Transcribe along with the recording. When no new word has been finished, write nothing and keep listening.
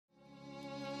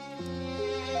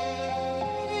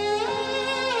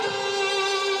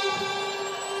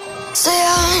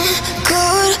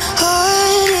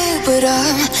but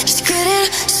I'm just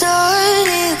getting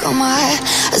started. Got my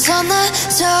eyes on the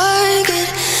target.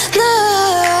 No,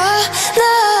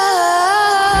 no.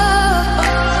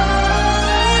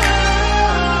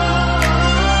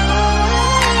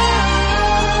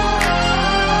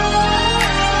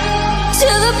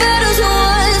 Till the battle's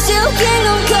won, till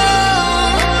kingdom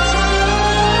come.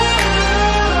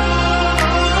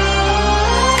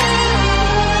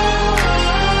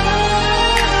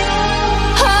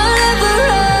 I'll never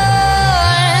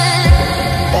run.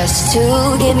 Best to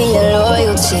give me your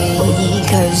loyalty,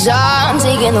 'cause I'm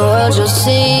taking the world, you'll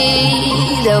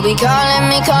see. They'll be calling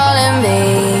me,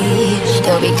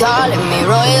 they'll be calling me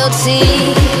royalty.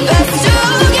 Best to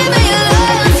give me your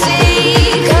loyalty,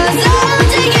 'cause I'm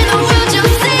taking the world,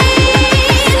 you'll see.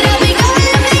 They'll be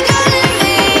calling me,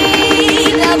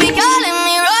 they'll be calling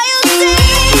me royalty.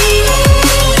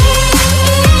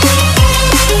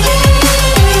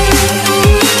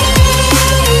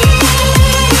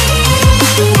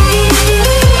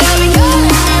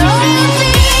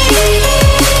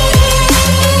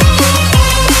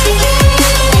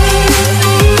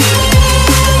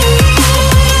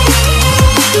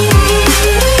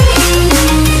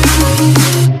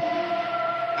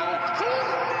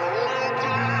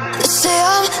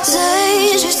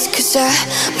 I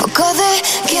broke all the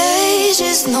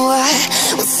cages, no, I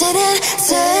won't sit and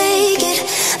take it.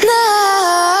 No,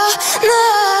 no.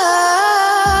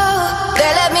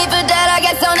 They left me for dead, I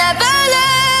guess I'll never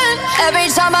learn. Every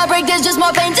time I break, there's just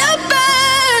more pain to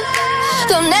burn.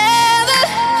 They'll never,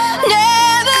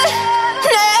 never,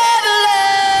 never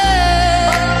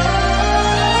learn.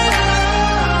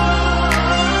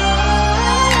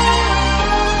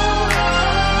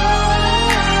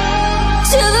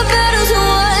 Till the battle's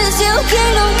won, till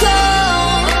kingdom come.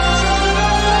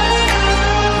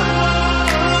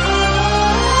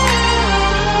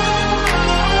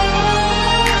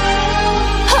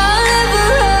 I'll never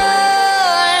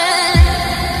run.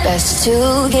 Best to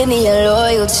give me your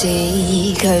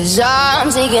loyalty, 'cause I'm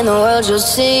taking the world, you'll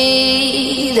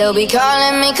see. They'll be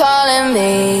calling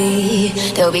me,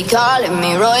 they'll be calling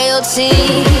me royalty.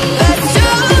 Best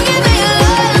to